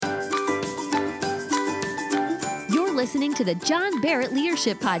listening to the John Barrett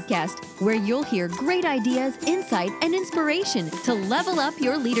Leadership Podcast, where you'll hear great ideas, insight, and inspiration to level up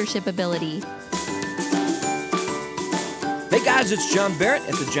your leadership ability. Hey guys, it's John Barrett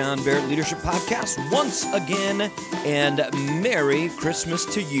at the John Barrett Leadership Podcast once again, and Merry Christmas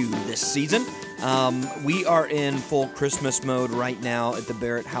to you this season. We are in full Christmas mode right now at the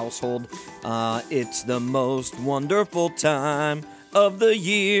Barrett household. It's the most wonderful time of the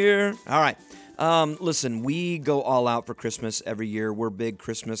year. All right. Listen, we go all out for Christmas every year. We're big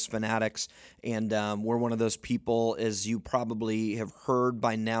Christmas fanatics, and we're one of those people, as you probably have heard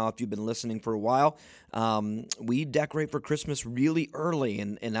by now if you've been listening for a while. We decorate for Christmas really early,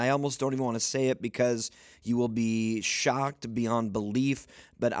 and I almost don't even want to say it because you will be shocked beyond belief,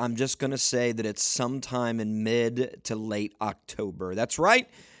 but I'm just going to say that it's sometime in mid to late October. That's right.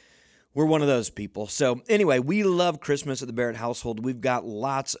 We're one of those people. So anyway, we love Christmas at the Barrett household. We've got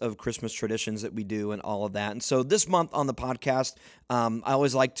lots of Christmas traditions that we do and all of that. And so this month on the podcast, I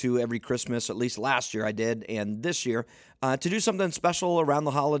always like to, every Christmas, at least last year I did, and this year, to do something special around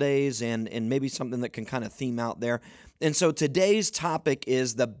the holidays and maybe something that can kind of theme out there. And so today's topic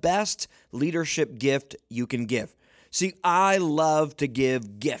is the best leadership gift you can give. See, I love to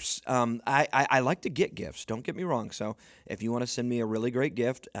give gifts. I like to get gifts. Don't get me wrong. So if you want to send me a really great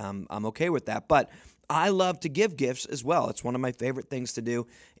gift, I'm okay with that. But I love to give gifts as well. It's one of my favorite things to do.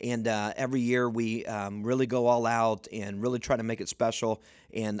 And every year we really go all out and really try to make it special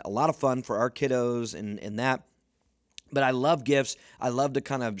and a lot of fun for our kiddos and that. But I love gifts. I love to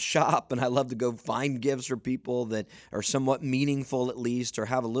kind of shop, and I love to go find gifts for people that are somewhat meaningful at least or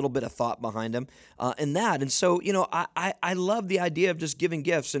have a little bit of thought behind them and that. And so, you know, I love the idea of just giving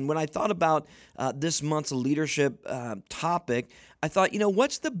gifts. And when I thought about this month's leadership topic, I thought, you know,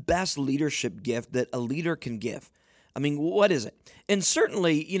 what's the best leadership gift that a leader can give? I mean, what is it? And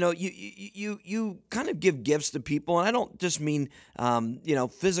certainly, you know, you kind of give gifts to people, and I don't just mean,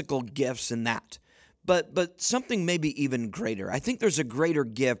 physical gifts and that. But something maybe even greater. I think there's a greater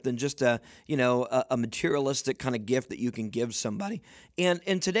gift than just a materialistic kind of gift that you can give somebody.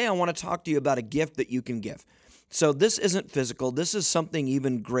 And today I want to talk to you about a gift that you can give. So this isn't physical. This is something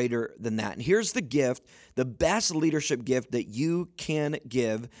even greater than that. And here's the gift, the best leadership gift that you can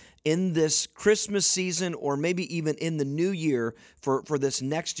give in this Christmas season or maybe even in the new year for this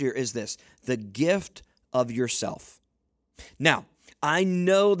next year is this, the gift of yourself. Now, I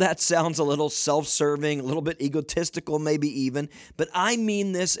know that sounds a little self-serving, a little bit egotistical maybe even, but I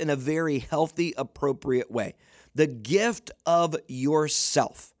mean this in a very healthy, appropriate way. The gift of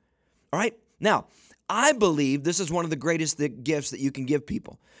yourself. All right? Now, I believe this is one of the greatest gifts that you can give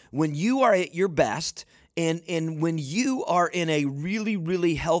people. When you are at your best and when you are in a really,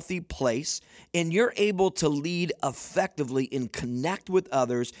 really healthy place and you're able to lead effectively and connect with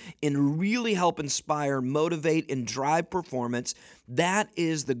others and really help inspire, motivate, and drive performance, that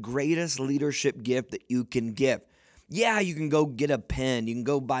is the greatest leadership gift that you can give. Yeah, you can go get a pen. You can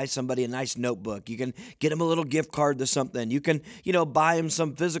go buy somebody a nice notebook. You can get them a little gift card to something. You can, buy them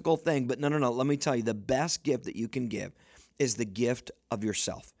some physical thing. But no. Let me tell you, the best gift that you can give is the gift of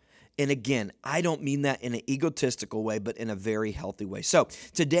yourself. And again, I don't mean that in an egotistical way, but in a very healthy way. So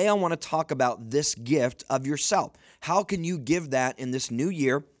today I want to talk about this gift of yourself. How can you give that in this new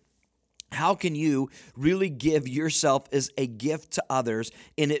year? How can you really give yourself as a gift to others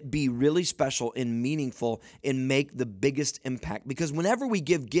and it be really special and meaningful and make the biggest impact? Because whenever we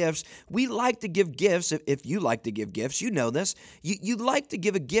give gifts, we like to give gifts. If you like to give gifts, you know this. You like to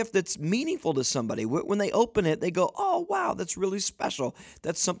give a gift that's meaningful to somebody. When they open it, they go, "Oh, wow, that's really special.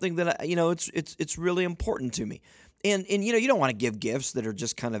 That's something that it's really important to me." And you don't want to give gifts that are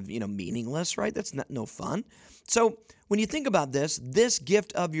just kind of meaningless, right? That's no fun. So when you think about this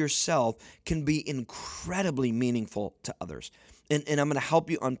gift of yourself can be incredibly meaningful to others. And I'm going to help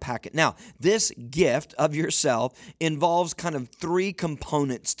you unpack it. Now, this gift of yourself involves kind of three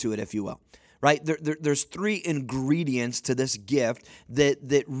components to it, if you will. Right? There's three ingredients to this gift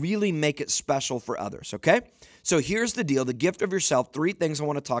that really make it special for others, okay? So here's the deal. The gift of yourself, three things I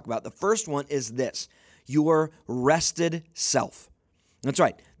want to talk about. The first one is this, your rested self. That's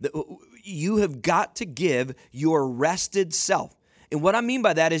right. You have got to give your rested self. And what I mean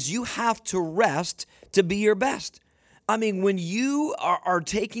by that is you have to rest to be your best. I mean, when you are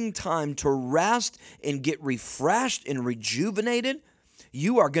taking time to rest and get refreshed and rejuvenated,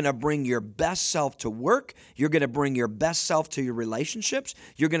 you are going to bring your best self to work. You're going to bring your best self to your relationships.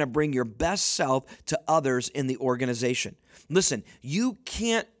 You're going to bring your best self to others in the organization. Listen, you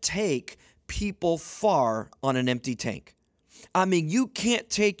can't take people far on an empty tank. I mean, you can't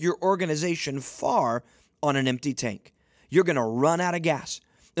take your organization far on an empty tank. You're going to run out of gas.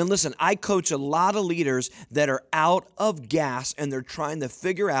 And listen, I coach a lot of leaders that are out of gas and they're trying to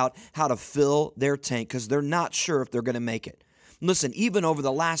figure out how to fill their tank because they're not sure if they're going to make it. Listen, even over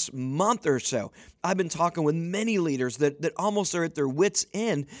the last month or so, I've been talking with many leaders that almost are at their wits'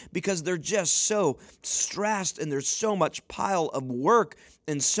 end because they're just so stressed and there's so much pile of work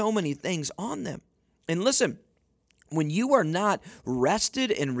and so many things on them. And listen, when you are not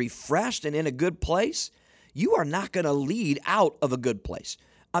rested and refreshed and in a good place, you are not going to lead out of a good place.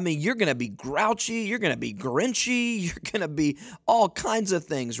 I mean, you're going to be grouchy, you're going to be grinchy, you're going to be all kinds of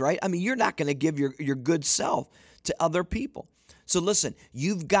things, right? I mean, you're not going to give your good self to other people. So listen,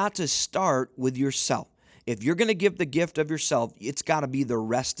 you've got to start with yourself. If you're going to give the gift of yourself, it's got to be the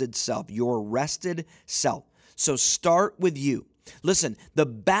rested self, your rested self. So start with you. Listen, the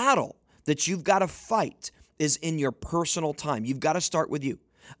battle that you've got to fight is in your personal time. You've got to start with you.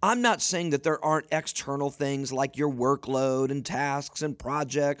 I'm not saying that there aren't external things like your workload and tasks and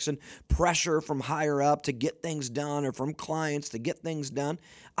projects and pressure from higher up to get things done or from clients to get things done.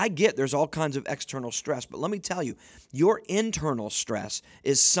 I get there's all kinds of external stress, but let me tell you, your internal stress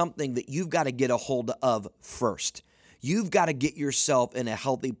is something that you've got to get a hold of first. You've got to get yourself in a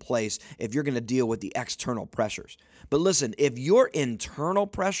healthy place if you're going to deal with the external pressures. But listen, if your internal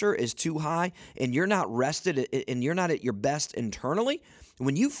pressure is too high and you're not rested and you're not at your best internally,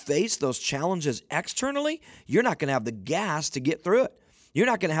 when you face those challenges externally, you're not going to have the gas to get through it. You're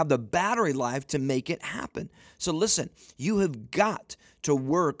not going to have the battery life to make it happen. So listen, you have got to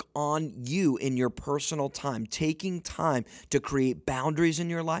work on you in your personal time, taking time to create boundaries in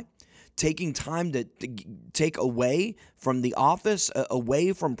your life, taking time to take away from the office,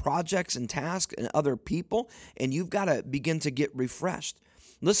 away from projects and tasks and other people, and you've got to begin to get refreshed.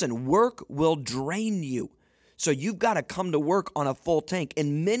 Listen, work will drain you. So you've got to come to work on a full tank.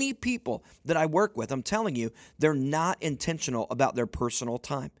 And many people that I work with, I'm telling you, they're not intentional about their personal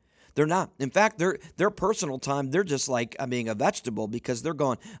time. They're not. In fact, their personal time, they're just like being a vegetable because they're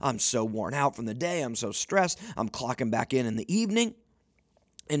going, I'm so worn out from the day. I'm so stressed. I'm clocking back in the evening.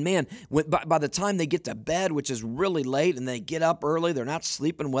 And man, by the time they get to bed, which is really late, and they get up early, they're not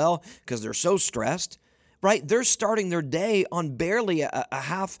sleeping well because they're so stressed, right? They're starting their day on barely a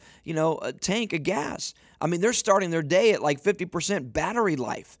half, a tank of gas. I mean, they're starting their day at like 50% battery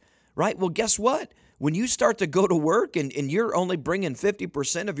life, right? Well, guess what? When you start to go to work and you're only bringing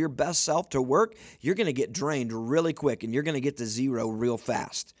 50% of your best self to work, you're going to get drained really quick and you're going to get to zero real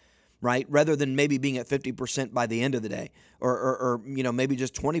fast, right? Rather than maybe being at 50% by the end of the day or maybe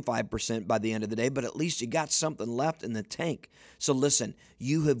just 25% by the end of the day, but at least you got something left in the tank. So listen,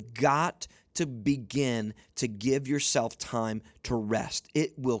 you have got to begin to give yourself time to rest.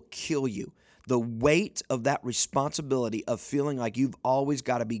 It will kill you. The weight of that responsibility of feeling like you've always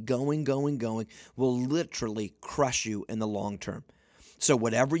got to be going will literally crush you in the long term. So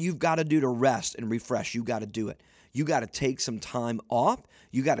whatever you've got to do to rest and refresh, you got to do it. You got to take some time off.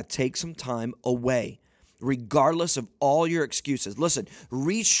 You got to take some time away, regardless of all your excuses. Listen,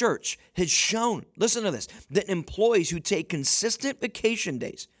 research has shown, listen to this, that employees who take consistent vacation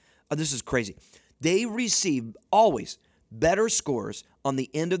days, this is crazy, they receive always better scores on the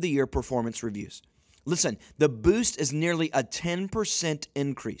end of the year performance reviews. Listen, the boost is nearly a 10%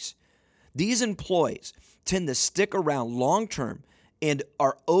 increase. These employees tend to stick around long term and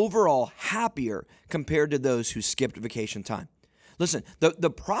are overall happier compared to those who skipped vacation time. Listen, the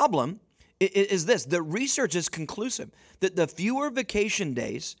problem is this. The research is conclusive that the fewer vacation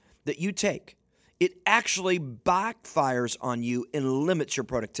days that you take, it actually backfires on you and limits your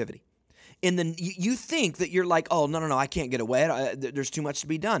productivity. And then you think that you're like, oh, no, I can't get away. There's too much to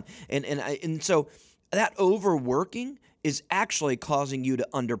be done. And so that overworking is actually causing you to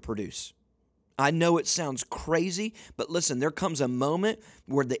underproduce. I know it sounds crazy, but listen, there comes a moment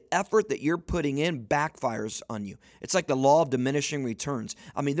where the effort that you're putting in backfires on you. It's like the law of diminishing returns.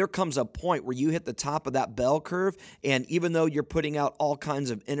 I mean, there comes a point where you hit the top of that bell curve, and even though you're putting out all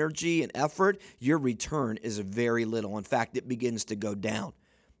kinds of energy and effort, your return is very little. In fact, it begins to go down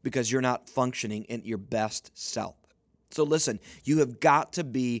because you're not functioning in your best self. So listen, you have got to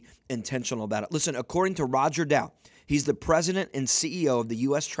be intentional about it. Listen, according to Roger Dow, he's the president and CEO of the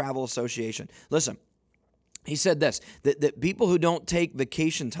U.S. Travel Association. Listen, he said this, that people who don't take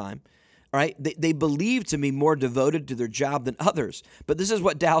vacation time, all right, they believe to be more devoted to their job than others. But this is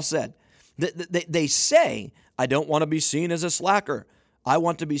what Dow said. They say, I don't want to be seen as a slacker. I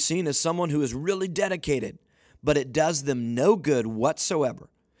want to be seen as someone who is really dedicated. But it does them no good whatsoever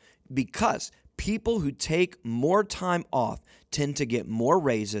because people who take more time off tend to get more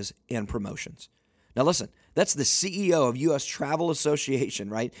raises and promotions. Now listen, That's the CEO of U.S. Travel Association,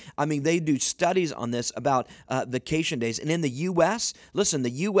 right? I mean, they do studies on this about vacation days. And in the U.S., listen, the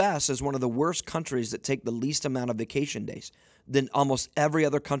U.S. is one of the worst countries that take the least amount of vacation days than almost every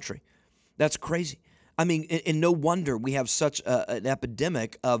other country. That's crazy. I mean, and no wonder we have such an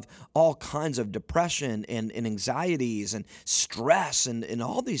epidemic of all kinds of depression and anxieties and stress and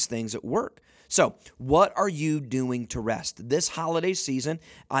all these things at work. So what are you doing to rest? This holiday season,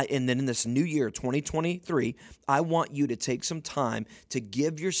 and then in this new year, 2023, I want you to take some time to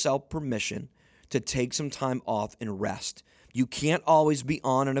give yourself permission to take some time off and rest. You can't always be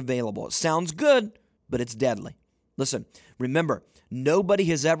on and available. It sounds good, but it's deadly. Listen, remember, nobody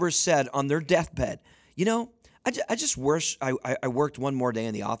has ever said on their deathbed, I just wish I worked one more day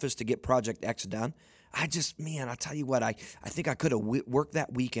in the office to get Project X done. I tell you what, I think I could have worked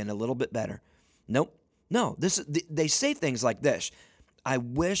that weekend a little bit better. Nope. No, they say things like this. I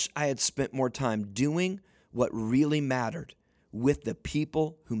wish I had spent more time doing what really mattered with the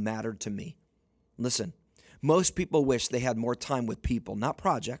people who mattered to me. Listen, most people wish they had more time with people, not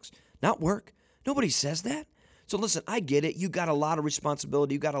projects, not work. Nobody says that. So listen, I get it. You got a lot of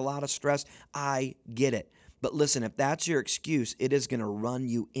responsibility. You got a lot of stress. I get it. But listen, if that's your excuse, it is going to run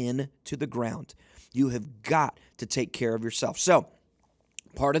you into the ground. You have got to take care of yourself. So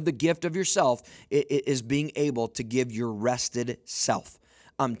part of the gift of yourself is being able to give your rested self.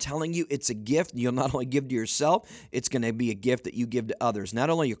 I'm telling you, it's a gift you'll not only give to yourself, it's going to be a gift that you give to others, not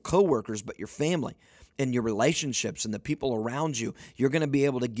only your coworkers, but your family and your relationships and the people around you. You're going to be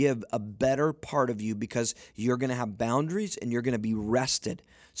able to give a better part of you because you're going to have boundaries and you're going to be rested.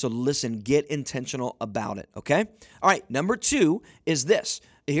 So listen, get intentional about it, okay? All right, number 2 is this.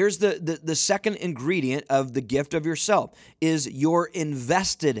 Here's the second ingredient of the gift of yourself is your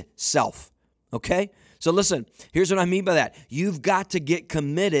invested self, okay? So listen, here's what I mean by that. You've got to get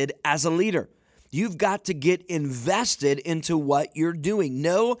committed as a leader. You've got to get invested into what you're doing.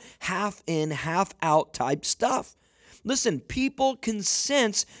 No half in, half out type stuff. Listen, people can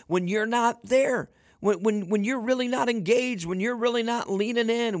sense when you're not there. When you're really not engaged, when you're really not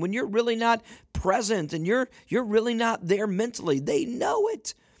leaning in, when you're really not present and you're really not there mentally, they know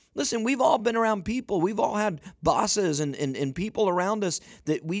it. Listen, we've all been around people. We've all had bosses and people around us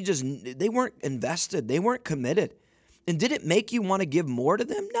that they weren't invested. They weren't committed. And did it make you want to give more to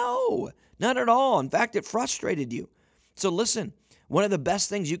them? No, not at all. In fact, it frustrated you. So listen, one of the best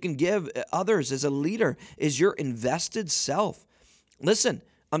things you can give others as a leader is your invested self. Listen,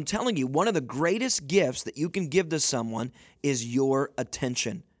 I'm telling you, one of the greatest gifts that you can give to someone is your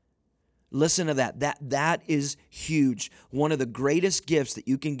attention. Listen to that. That is huge. One of the greatest gifts that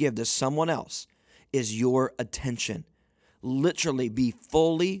you can give to someone else is your attention. Literally be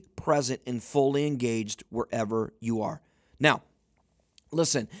fully present and fully engaged wherever you are. Now,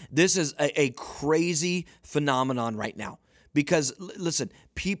 listen, this is a crazy phenomenon right now. Because, listen,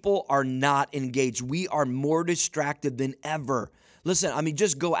 people are not engaged. We are more distracted than ever. Listen,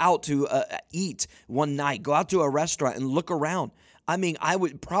 just go out to eat one night. Go out to a restaurant and look around. I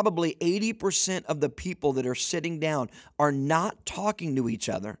would probably 80% of the people that are sitting down are not talking to each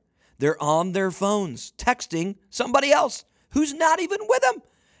other. They're on their phones, texting somebody else who's not even with them.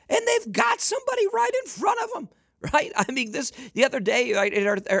 And they've got somebody right in front of them. Right? The other day, right,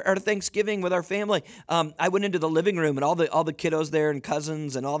 at our Thanksgiving with our family, I went into the living room and all the kiddos there and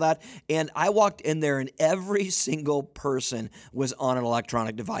cousins and all that. And I walked in there and every single person was on an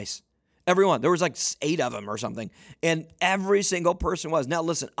electronic device. Everyone. There was like 8 of them or something. And every single person was. Now,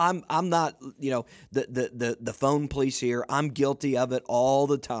 listen, I'm not, the phone police here. I'm guilty of it all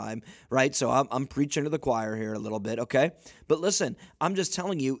the time, right? So I'm preaching to the choir here a little bit, okay? But listen, I'm just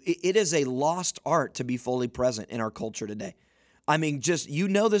telling you, it is a lost art to be fully present in our culture today. You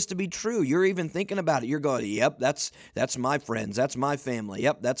know this to be true. You're even thinking about it. You're going, yep, that's my friends. That's my family.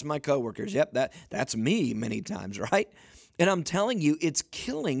 Yep, that's my coworkers. Yep, that's me many times, right? And I'm telling you, it's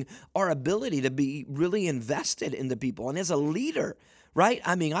killing our ability to be really invested into people. And as a leader, right?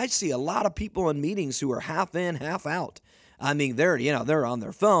 I see a lot of people in meetings who are half in, half out. They're on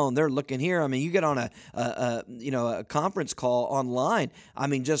their phone. They're looking here. You get on a conference call online.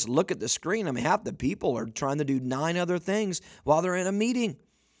 Just look at the screen. Half the people are trying to do 9 other things while they're in a meeting,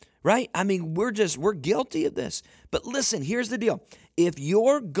 right? We're guilty of this. But listen, here's the deal. If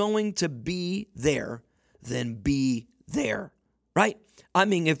you're going to be there, then be there, right?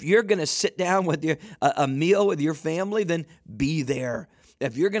 If you're going to sit down with a meal with your family, then be there.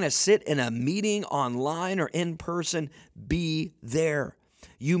 If you're going to sit in a meeting online or in person, be there.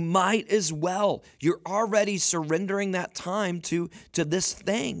 You might as well. You're already surrendering that time to this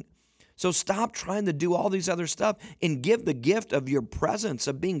thing. So stop trying to do all these other stuff and give the gift of your presence,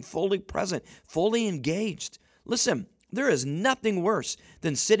 of being fully present, fully engaged. Listen, there is nothing worse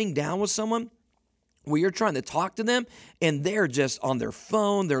than sitting down with someone where you're trying to talk to them and they're just on their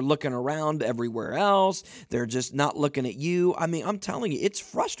phone. They're looking around everywhere else. They're just not looking at you. I mean, I'm telling you, it's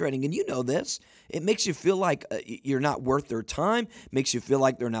frustrating, and you know this. It makes you feel like you're not worth their time, makes you feel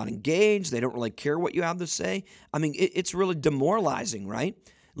like they're not engaged. They don't really care what you have to say. I mean, it's really demoralizing, right?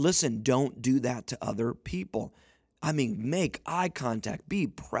 Listen, don't do that to other people. I mean, make eye contact, be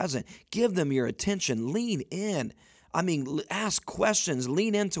present, give them your attention, lean in. I mean, ask questions,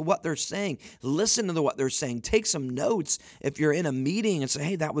 lean into what they're saying, listen to what they're saying, take some notes if you're in a meeting and say,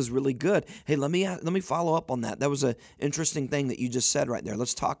 hey, that was really good. Hey, let me follow up on that. That was an interesting thing that you just said right there.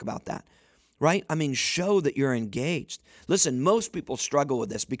 Let's talk about that, right? I mean, show that you're engaged. Listen, most people struggle with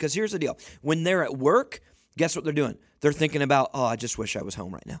this because here's the deal. When they're at work, guess what they're doing? They're thinking about, oh, I just wish I was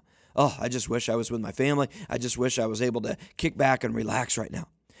home right now. Oh, I just wish I was with my family. I just wish I was able to kick back and relax right now.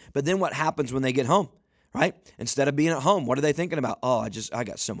 But then what happens when they get home? Right? Instead of being at home, what are they thinking about? Oh, I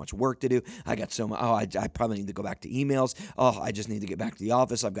got so much work to do. I got so much. Oh, I probably need to go back to emails. Oh, I just need to get back to the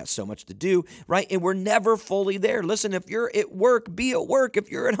office. I've got so much to do. Right? And we're never fully there. Listen, if you're at work, be at work. If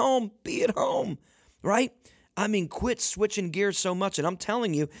you're at home, be at home. Right? I mean, quit switching gears so much. And I'm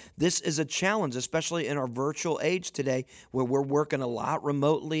telling you, this is a challenge, especially in our virtual age today where we're working a lot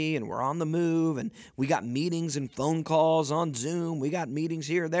remotely and we're on the move and we got meetings and phone calls on Zoom. We got meetings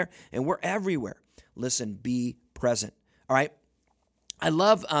here and there and we're everywhere. Listen, be present. All right. I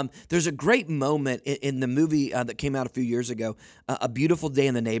love, there's a great moment in the movie that came out a few years ago, A Beautiful Day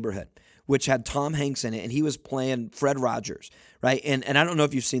in the Neighborhood, which had Tom Hanks in it, and he was playing Fred Rogers, right? And I don't know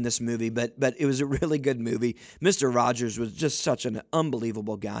if you've seen this movie, but it was a really good movie. Mr. Rogers was just such an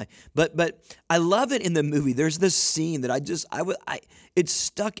unbelievable guy. But I love it in the movie. There's this scene that it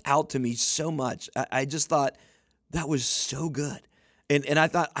stuck out to me so much. I just thought that was so good. And I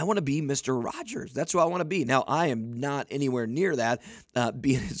thought, I want to be Mr. Rogers. That's who I want to be. Now, I am not anywhere near that,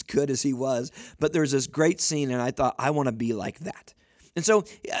 being as good as he was. But there's this great scene, and I thought, I want to be like that. And so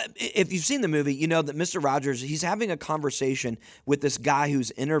if you've seen the movie, you know that Mr. Rogers, he's having a conversation with this guy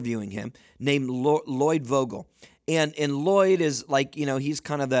who's interviewing him named Lloyd Vogel. And Lloyd is like, you know, he's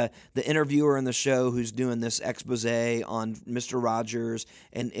kind of the interviewer in the show who's doing this expose on Mr. Rogers,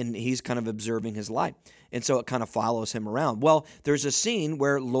 and he's kind of observing his life. And so it kind of follows him around. Well, there's a scene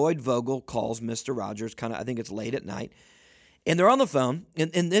where Lloyd Vogel calls Mr. Rogers, I think it's late at night, and they're on the phone,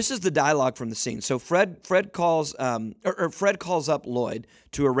 and this is the dialogue from the scene. So Fred calls up Lloyd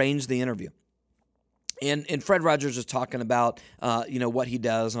to arrange the interview. And Fred Rogers is talking about, what he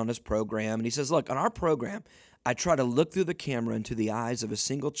does on his program. And he says, look, on our program, I try to look through the camera into the eyes of a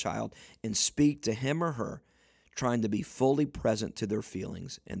single child and speak to him or her, trying to be fully present to their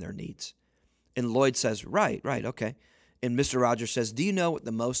feelings and their needs. And Lloyd says, right, okay. And Mr. Rogers says, do you know what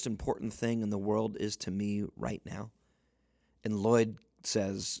the most important thing in the world is to me right now? And Lloyd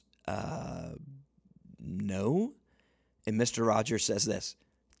says, no. And Mr. Rogers says this,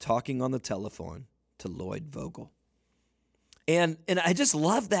 talking on the telephone to Lloyd Vogel. And I just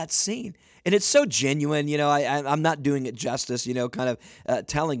love that scene. And it's so genuine, I'm not doing it justice,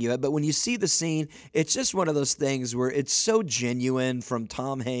 telling you it. But when you see the scene, it's just one of those things where it's so genuine from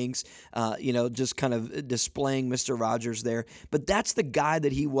Tom Hanks, just kind of displaying Mr. Rogers there. But that's the guy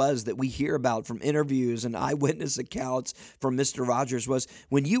that he was that we hear about from interviews and eyewitness accounts from Mr. Rogers was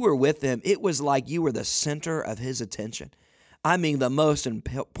when you were with him, it was like you were the center of his attention. I mean, the most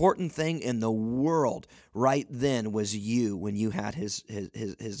important thing in the world right then was you when you had his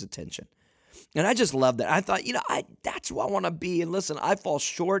attention. And I just love that. I thought, that's who I want to be. And listen, I fall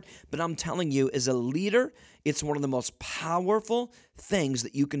short, but I'm telling you, as a leader, it's one of the most powerful things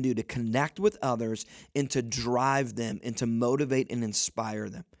that you can do to connect with others and to drive them and to motivate and inspire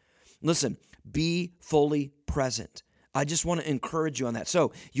them. Listen, be fully present. I just want to encourage you on that.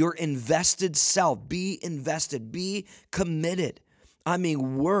 So your invested self, be invested, be committed. I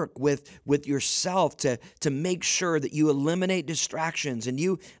mean, work with yourself to make sure that you eliminate distractions and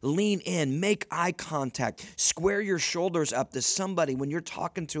you lean in, make eye contact, square your shoulders up to somebody when you're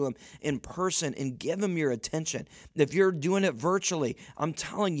talking to them in person and give them your attention. If you're doing it virtually, I'm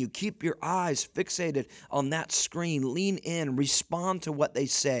telling you, keep your eyes fixated on that screen, lean in, respond to what they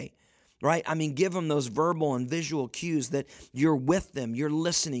say. Right? I mean, give them those verbal and visual cues that you're with them, you're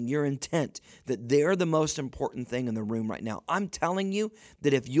listening, you're intent, that they're the most important thing in the room right now. I'm telling you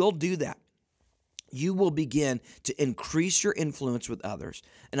that if you'll do that, you will begin to increase your influence with others.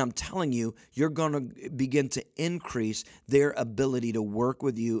 And I'm telling you, you're going to begin to increase their ability to work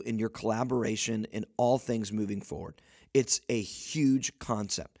with you in your collaboration in all things moving forward. It's a huge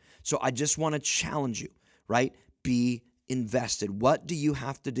concept. So I just want to challenge you, right? Be invested. What do you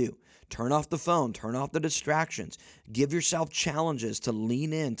have to do? Turn off the phone, turn off the distractions. Give yourself challenges to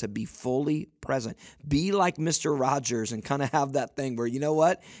lean in, to be fully present. Be like Mr. Rogers and kind of have that thing where, you know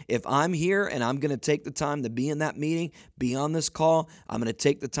what? If I'm here and I'm going to take the time to be in that meeting, be on this call, I'm going to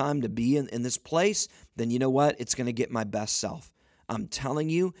take the time to be in this place, then you know what? It's going to get my best self. I'm telling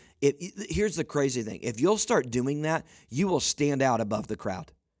you, here's the crazy thing. If you'll start doing that, you will stand out above the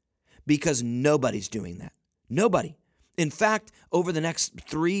crowd because nobody's doing that. Nobody. In fact, over the next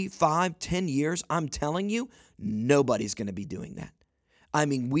 3, 5, 10 years, I'm telling you, nobody's going to be doing that. I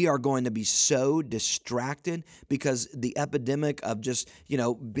mean, we are going to be so distracted because the epidemic of just,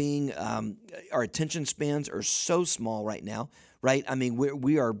 being, our attention spans are so small right now, right? I mean,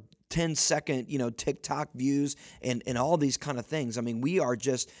 we are 10-second, TikTok views and all these kind of things. I mean, we are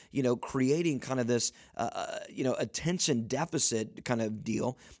just, creating kind of this, attention deficit kind of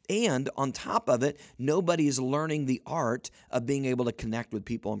deal. And on top of it, nobody is learning the art of being able to connect with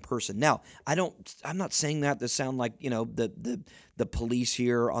people in person. Now, I'm not saying that to sound like, the police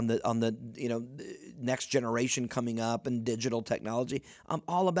here on the next generation coming up and digital technology. I'm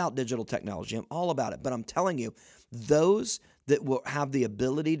all about digital technology. I'm all about it. But I'm telling you, those that will have the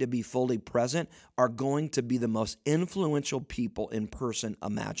ability to be fully present are going to be the most influential people in person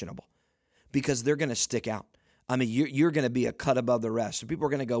imaginable because they're going to stick out. I mean, you're going to be a cut above the rest. So people are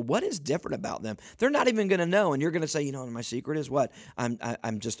going to go, what is different about them? They're not even going to know. And you're going to say, my secret is what?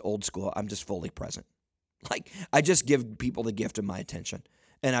 I'm just old school. I'm just fully present. Like, I just give people the gift of my attention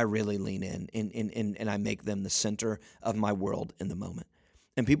and I really lean in and I make them the center of my world in the moment.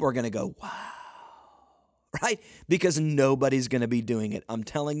 And people are going to go, wow. Right? Because nobody's going to be doing it. I'm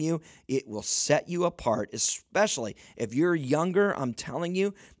telling you, it will set you apart, especially if you're younger. I'm telling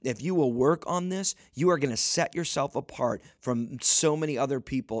you, if you will work on this, you are going to set yourself apart from so many other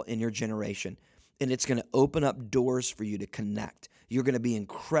people in your generation. And it's going to open up doors for you to connect. You're going to be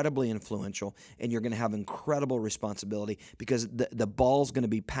incredibly influential and you're going to have incredible responsibility because the ball's going to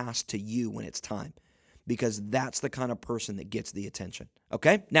be passed to you when it's time because that's the kind of person that gets the attention.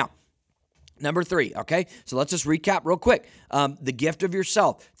 Okay? Now, number 3, okay? So let's just recap real quick. The gift of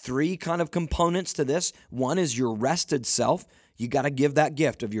yourself. 3 kind of components to this. 1 is your rested self. You got to give that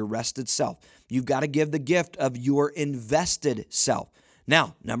gift of your rested self. You've got to give the gift of your invested self.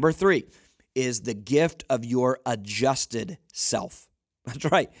 Now, number 3 is the gift of your adjusted self. That's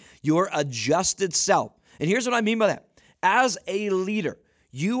right, your adjusted self. And here's what I mean by that. As a leader,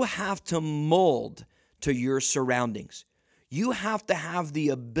 you have to mold to your surroundings. You have to have the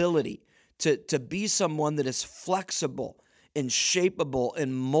ability to be someone that is flexible and shapeable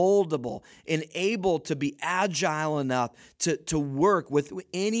and moldable and able to be agile enough to work with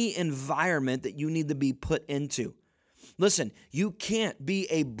any environment that you need to be put into. Listen, you can't be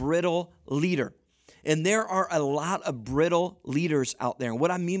a brittle leader. And there are a lot of brittle leaders out there. And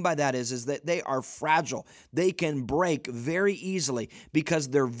what I mean by that is that they are fragile. They can break very easily because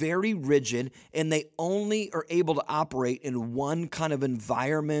they're very rigid and they only are able to operate in one kind of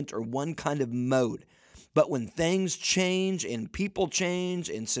environment or one kind of mode. But when things change and people change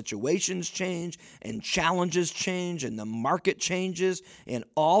and situations change and challenges change and the market changes and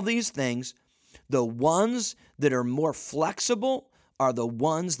all these things, the ones that are more flexible are the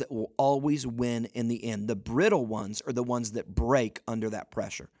ones that will always win in the end. The brittle ones are the ones that break under that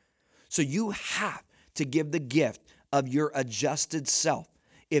pressure. So you have to give the gift of your adjusted self.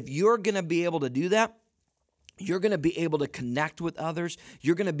 If you're going to be able to do that, you're going to be able to connect with others.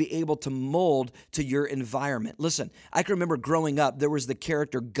 You're going to be able to mold to your environment. Listen, I can remember growing up, there was the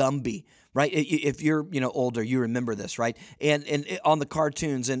character Gumby, right? If you're, older, you remember this, right? And on the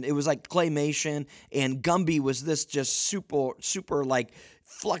cartoons, and it was like claymation, and Gumby was this just super like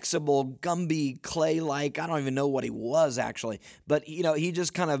flexible Gumby clay-like. I don't even know what he was actually, but he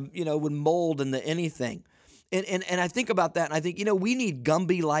just kind of would mold into anything. And I think about that, and I think, we need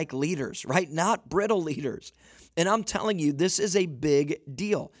Gumby-like leaders, right? Not brittle leaders. And I'm telling you, this is a big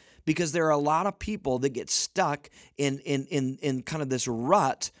deal because there are a lot of people that get stuck in kind of this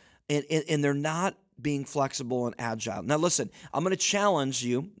rut, and they're not being flexible and agile. Now, listen, I'm going to challenge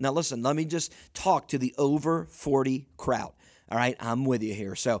you. Now, listen, let me just talk to the over 40 crowd. All right, I'm with you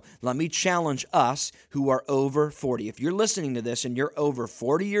here. So let me challenge us who are over 40. If you're listening to this and you're over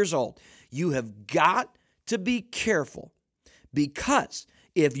 40 years old, you have got to be careful because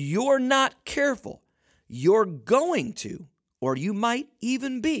if you're not careful, you're going to, or you might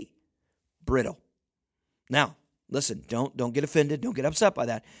even be, brittle. Now, listen, don't get offended, don't get upset by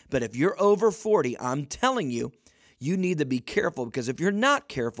that. But if you're over 40, I'm telling you, you need to be careful because if you're not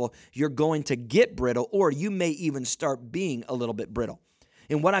careful, you're going to get brittle or you may even start being a little bit brittle.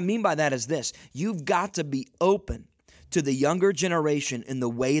 And what I mean by that is this: you've got to be open to the younger generation in the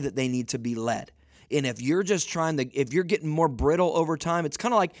way that they need to be led. And if you're just if you're getting more brittle over time, it's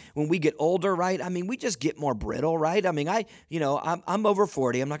kind of like when we get older, right? I mean, we just get more brittle, right? I mean, I'm over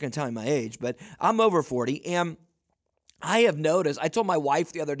 40. I'm not going to tell you my age, but I'm over 40, and I have noticed, I told my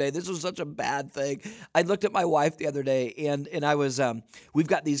wife the other day, this was such a bad thing. I looked at my wife the other day, and I was, we've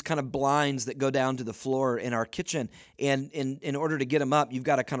got these kind of blinds that go down to the floor in our kitchen, and in order to get them up, you've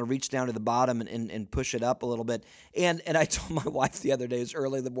got to kind of reach down to the bottom and push it up a little bit. And I told my wife the other day, it was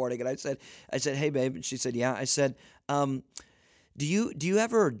early in the morning, and I said, hey, babe, and she said, yeah. I said, do you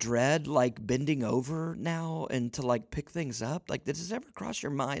ever dread like bending over now and to like pick things up? Like, does this ever cross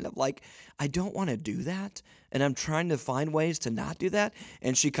your mind of like, I don't want to do that, and I'm trying to find ways to not do that?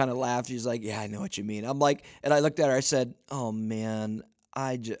 And she kind of laughed. She's like, yeah, I know what you mean. I'm like, and I looked at her, I said, oh man,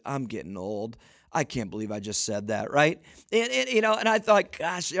 I'm getting old. I can't believe I just said that, right? And I thought,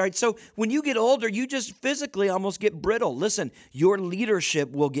 gosh, all right, so when you get older, you just physically almost get brittle. Listen, your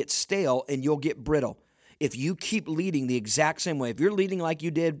leadership will get stale and you'll get brittle. If you keep leading the exact same way, if you're leading like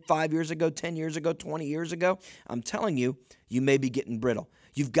you did 5 years ago, 10 years ago, 20 years ago, I'm telling you, you may be getting brittle.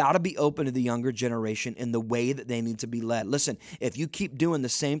 You've got to be open to the younger generation in the way that they need to be led. Listen, if you keep doing the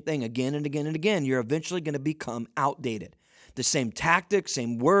same thing again and again and again, you're eventually going to become outdated. The same tactics,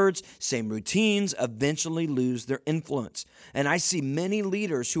 same words, same routines eventually lose their influence. And I see many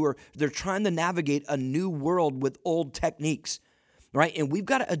leaders they're trying to navigate a new world with old techniques. Right? And we've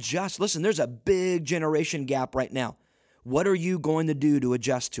got to adjust. Listen, there's a big generation gap right now. What are you going to do to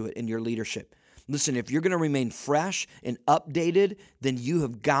adjust to it in your leadership? Listen, if you're going to remain fresh and updated, then you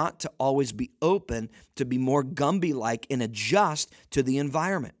have got to always be open to be more Gumby-like and adjust to the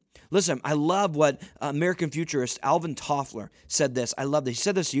environment. Listen, I love what American futurist Alvin Toffler said this. I love this. He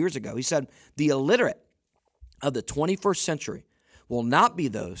said this years ago. He said, the illiterate of the 21st century will not be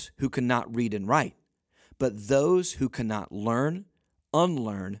those who cannot read and write, but those who cannot learn,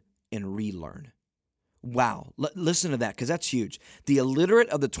 unlearn, and relearn. Wow. Listen to that, because that's huge. The illiterate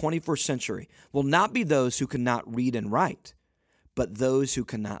of the 21st century will not be those who cannot read and write, but those who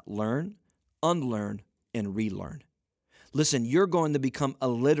cannot learn, unlearn, and relearn. Listen, you're going to become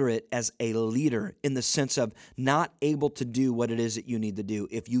illiterate as a leader in the sense of not able to do what it is that you need to do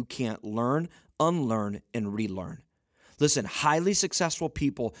if you can't learn, unlearn, and relearn. Listen, highly successful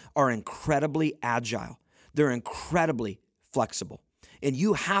people are incredibly agile. They're incredibly flexible. And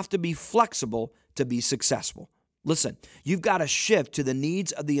you have to be flexible to be successful. Listen, you've got to shift to the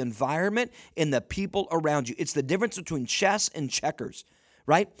needs of the environment and the people around you. It's the difference between chess and checkers,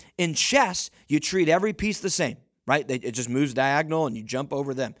 right? In chess, you treat every piece the same, right? It just moves diagonal and you jump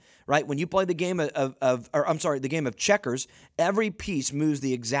over them, right? When you play the game the game of checkers, every piece moves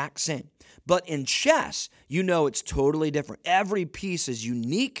the exact same. But in chess, you know it's totally different. Every piece is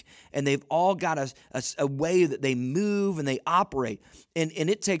unique, and they've all got a way that they move and they operate. And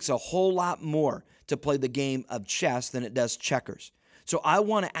it takes a whole lot more to play the game of chess than it does checkers. So I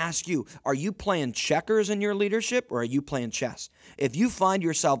want to ask you, are you playing checkers in your leadership, or are you playing chess? If you find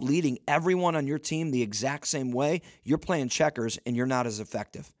yourself leading everyone on your team the exact same way, you're playing checkers and you're not as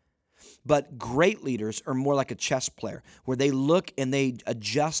effective. But great leaders are more like a chess player, where they look and they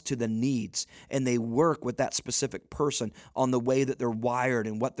adjust to the needs and they work with that specific person on the way that they're wired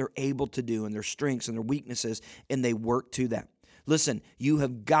and what they're able to do and their strengths and their weaknesses, and they work to that. Listen, you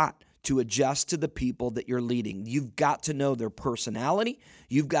have got to adjust to the people that you're leading. You've got to know their personality.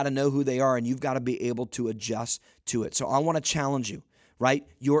 You've got to know who they are, and you've got to be able to adjust to it. So I want to challenge you, right?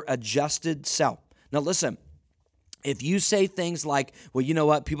 Your adjusted self. Now listen, if you say things like, well, you know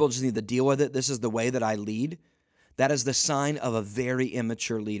what, people just need to deal with it, this is the way that I lead, that is the sign of a very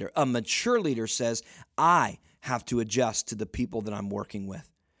immature leader. A mature leader says, I have to adjust to the people that I'm working with.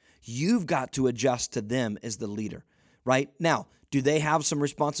 You've got to adjust to them as the leader, right? Now, do they have some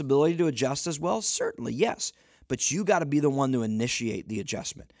responsibility to adjust as well? Certainly, yes. But you got to be the one to initiate the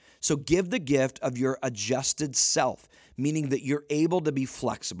adjustment. So give the gift of your adjusted self, meaning that you're able to be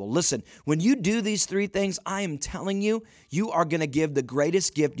flexible. Listen, when you do these three things, I am telling you, you are going to give the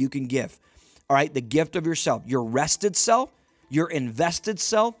greatest gift you can give. All right, the gift of yourself, your rested self, your invested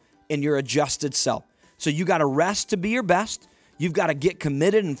self, and your adjusted self. So you got to rest to be your best. You've got to get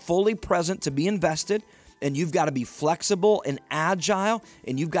committed and fully present to be invested. And you've got to be flexible and agile.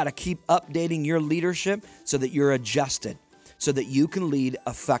 And you've got to keep updating your leadership so that you're adjusted, so that you can lead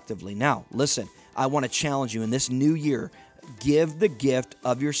effectively. Now, listen, I want to challenge you in this new year, give the gift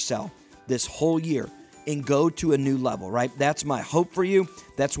of yourself this whole year. and go to a new level, right? That's my hope for you.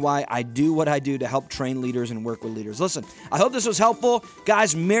 That's why I do what I do to help train leaders and work with leaders. Listen, I hope this was helpful.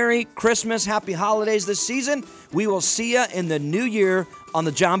 Guys, Merry Christmas, Happy Holidays this season. We will see you in the new year on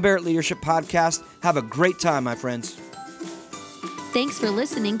the John Barrett Leadership Podcast. Have a great time, my friends. Thanks for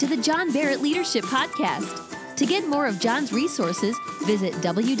listening to the John Barrett Leadership Podcast. To get more of John's resources, visit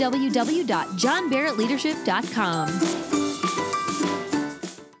www.johnbarrettleadership.com.